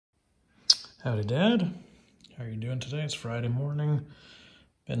Howdy, Dad. How are you doing today? It's Friday morning.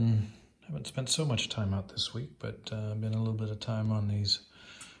 Haven't spent so much time out this week, but been a little bit of time on these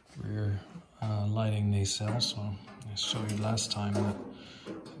rear lighting nacelles. So I showed you last time that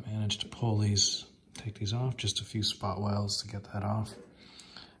I managed to take these off. Just a few spot welds to get that off.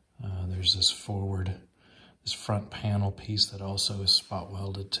 There's this front panel piece that also is spot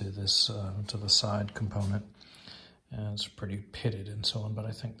welded to this to the side component. And it's pretty pitted and so on, but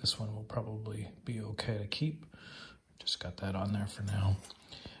I think this one will probably be okay to keep. Just got that on there for now.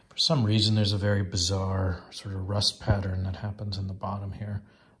 For some reason, there's a very bizarre sort of rust pattern that happens in the bottom here.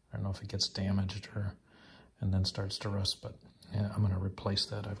 I don't know if it gets damaged and then starts to rust, but yeah, I'm gonna replace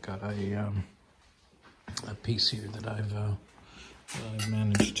that. I've got a piece here that I've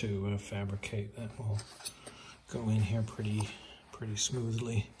managed to fabricate that will go in here pretty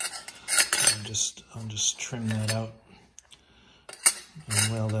smoothly. I'll just trim that out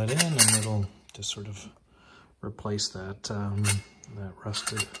and weld that in, and it'll just sort of replace those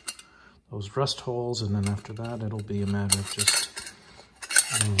rust holes, and then after that it'll be a matter of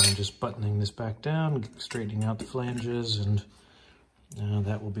just buttoning this back down, straightening out the flanges, and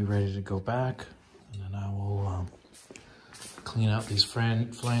that will be ready to go back. And then I will clean out these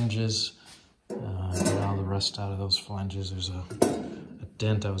flanges, get all the rust out of those flanges. There's a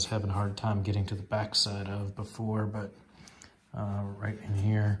dent I was having a hard time getting to the back side of before, but right in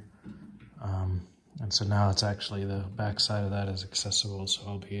here, and so now it's actually the back side of that is accessible, so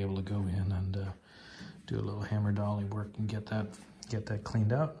I'll be able to go in and do a little hammer dolly work and get that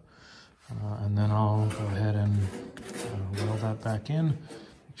cleaned out, and then I'll go ahead and weld that back in,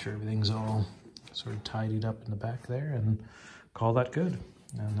 make sure everything's all sort of tidied up in the back there, and call that good.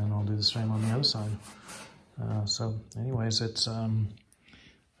 And then I'll do the same on the other side. So anyways, it's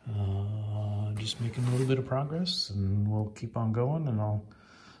just making a little bit of progress, and we'll keep on going, and I'll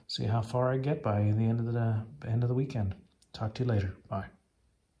see how far I get by the end of the weekend. Talk to you later. Bye.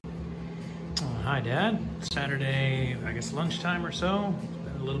 Hi, Dad. Saturday, I guess lunchtime or so.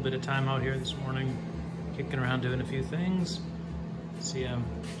 Spent a little bit of time out here this morning, kicking around doing a few things. See, I'm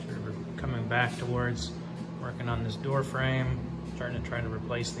sort of coming back towards working on this door frame, trying to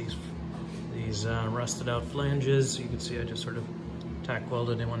replace these rusted out flanges. You can see I just sort of tack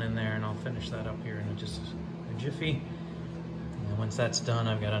welded one in there, and I'll finish that up here in just a jiffy. And once that's done,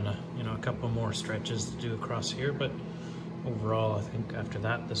 I've got a couple more stretches to do across here, but overall I think after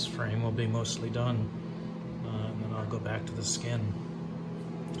that this frame will be mostly done, and then I'll go back to the skin.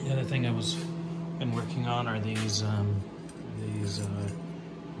 The other thing been working on are these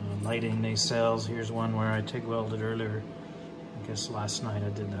lighting nacelles. Here's one where I TIG welded earlier. I guess last night I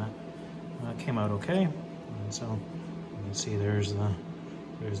did that. It came out okay, and so you can see there's the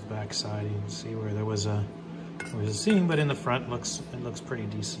back side. You can see where there was a seam, but in the front it looks pretty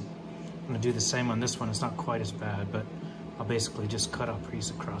decent. I'm gonna do the same on this one. It's not quite as bad, but I'll basically just cut a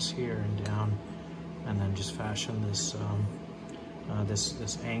piece across here and down, and then just fashion this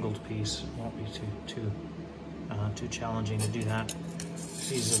this angled piece. It won't be too challenging to do that.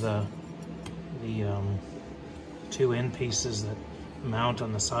 These are the two end pieces that mount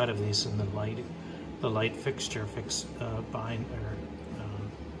on the side of these, and the light fixture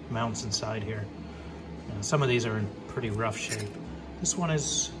mounts inside here. Some of these are in pretty rough shape. This one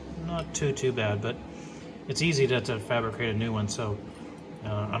is not too bad, but it's easy to fabricate a new one, so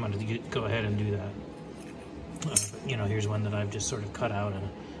I'm going to go ahead and do that. Here's one that I've just sort of cut out, and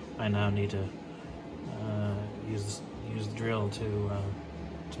I now need to use the drill to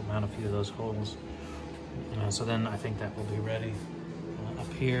mount a few of those holes. So then I think that will be ready.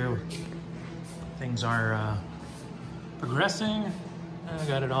 Up here, things are progressing. I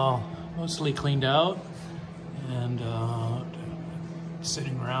got it all mostly cleaned out, and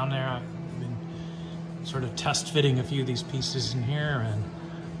sitting around there. I've been sort of test fitting a few of these pieces in here, and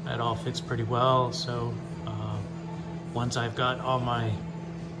that all fits pretty well. So once I've got all my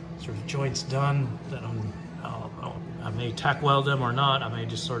sort of joints done, then I may tack weld them or not. I may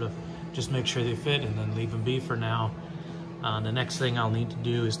just make sure they fit and then leave them be for now. The next thing I'll need to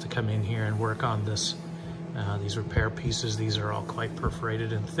do is to come in here and work on these repair pieces. These are all quite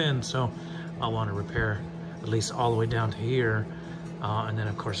perforated and thin, so I'll want to repair at least all the way down to here, and then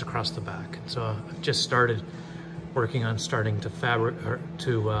of course across the back. So I've just started working on starting to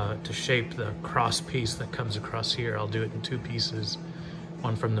shape the cross piece that comes across here. I'll do it in two pieces,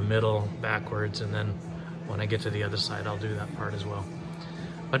 one from the middle backwards, and then when I get to the other side I'll do that part as well.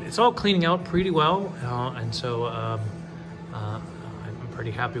 But it's all cleaning out pretty well, and so I'm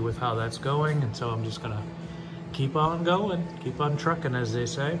pretty happy with how that's going, and so I'm just gonna keep on going, keep on trucking, as they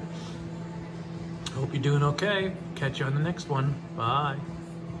say. Hope you're doing okay. Catch you on the next one. Bye.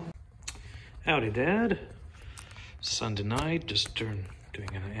 Howdy, Dad. Sunday night, just doing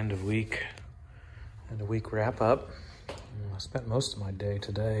an end of week wrap up. I spent most of my day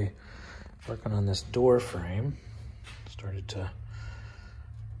today working on this door frame. Started to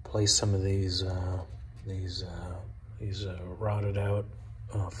place some of these rotted out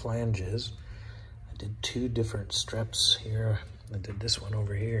flanges. I did 2 different strips here. I did this one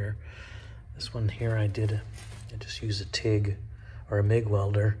over here. This one here I just used a TIG or a MIG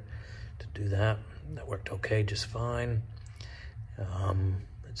welder to do that. That worked okay, just fine. I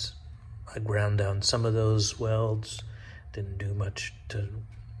ground down some of those welds. Didn't do much to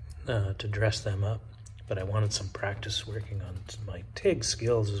dress them up, but I wanted some practice working on my TIG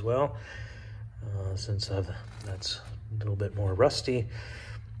skills as well, since that's a little bit more rusty.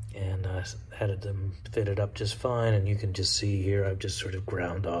 And I had them fitted up just fine, and you can just see here I've just sort of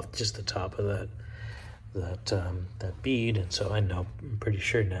ground off just the top of that bead, and so I'm pretty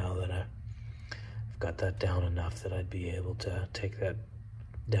sure now that I've got that down enough that I'd be able to take that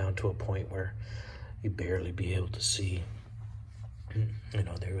down to a point where you'd barely be able to see. You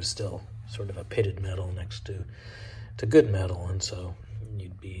know, there was still sort of a pitted metal next to good metal, and so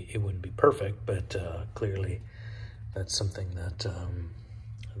it wouldn't be perfect, but clearly that's something that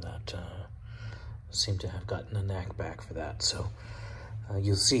seemed to have gotten a knack back for that. So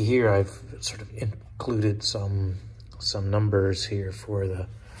you'll see here I've sort of included some numbers here for the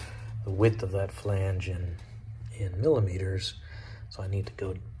width of that flange in millimeters. So I need to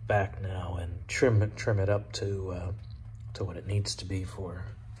go back now and trim it up to what it needs to be for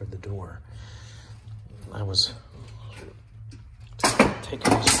the door. I was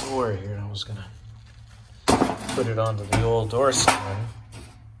taking this door here, and I was gonna put it onto the old door skin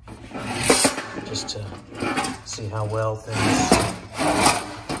just to see how well things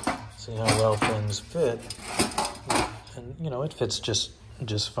fit. And you know, it fits just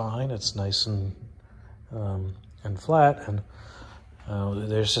fine. It's nice and flat, and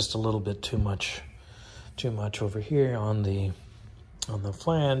there's just a little bit too much over here on the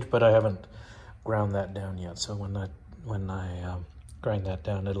flange, but I haven't ground that down yet. So when I grind that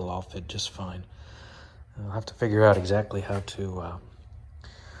down, it'll all fit just fine. I'll have to figure out exactly how to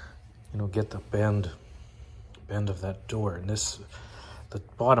get the bend of that door. And the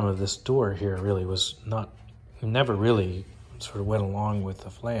bottom of this door here really was never really sort of went along with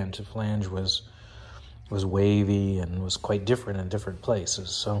the flange. The flange was wavy and was quite different in different places.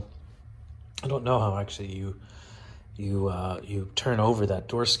 So I don't know how actually you turn over that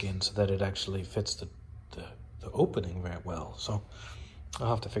door skin so that it actually fits the opening very well. So I'll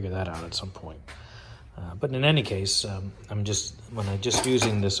have to figure that out at some point. But in any case, I'm just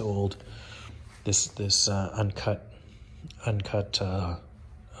using this uncut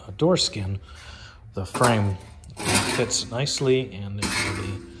door skin, the frame fits nicely, and it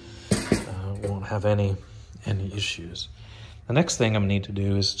really won't have any issues. The next thing I'm going to need to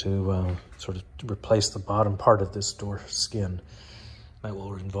do is to sort of replace the bottom part of this door skin. That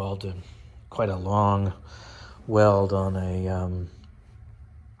will involve quite a long weld on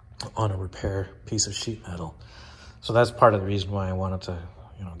a repair piece of sheet metal. So that's part of the reason why I wanted to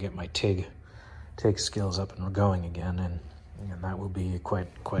get my TIG skills up and going again, and that will be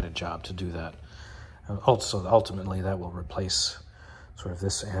quite a job to do that. Also, ultimately, that will replace sort of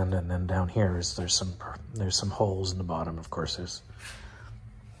this end, and then down here there's some holes in the bottom. Of course, there's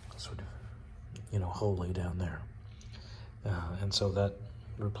sort of holey down there, and so that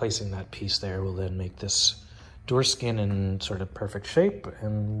replacing that piece there will then make this door skin in sort of perfect shape,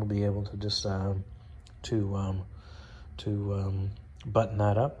 and we'll be able to just button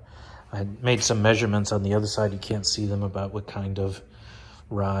that up. I made some measurements on the other side. You can't see them, about what kind of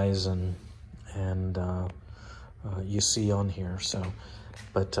rise and you see on here. So,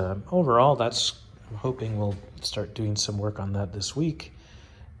 but overall, I'm hoping we'll start doing some work on that this week,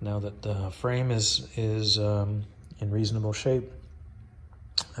 now that the frame is in reasonable shape.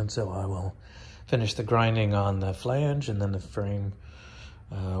 And so I will finish the grinding on the flange, and then the frame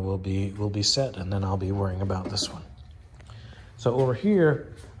will be set, and then I'll be worrying about this one. So over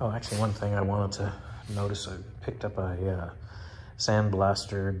here, actually one thing I wanted to notice, I picked up a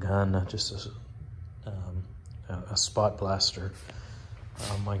sandblaster gun, just a spot blaster.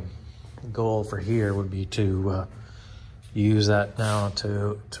 My goal for here would be to use that now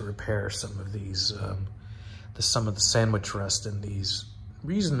to repair some of these, some of the sandwich rust in these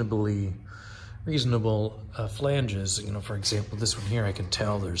reasonable flanges. For example, this one here, I can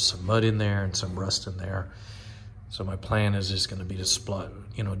tell there's some mud in there and some rust in there. So my plan is just going to be to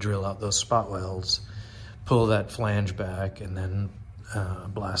drill out those spot welds, pull that flange back, and then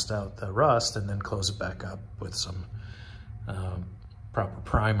blast out the rust, and then close it back up with some proper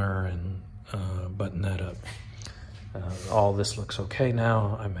primer button that up. All this looks okay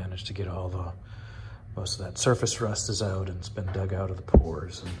now. I managed to get most of that surface rust is out and it's been dug out of the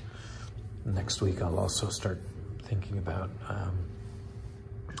pores. And next week I'll also start thinking about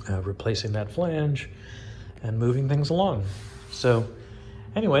replacing that flange and moving things along. So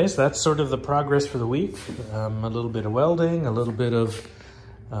anyways, that's sort of the progress for the week. A little bit of welding, a little bit of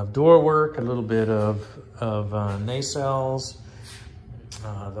door work, a little bit of nacelles.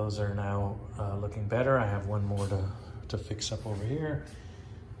 Those are now looking better. I have one more to fix up over here.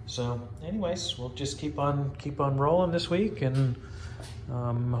 So anyways, we'll just keep on rolling this week, and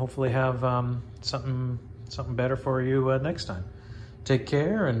hopefully have something better for you next time. Take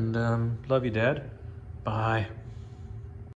care, and love you, Dad. Bye.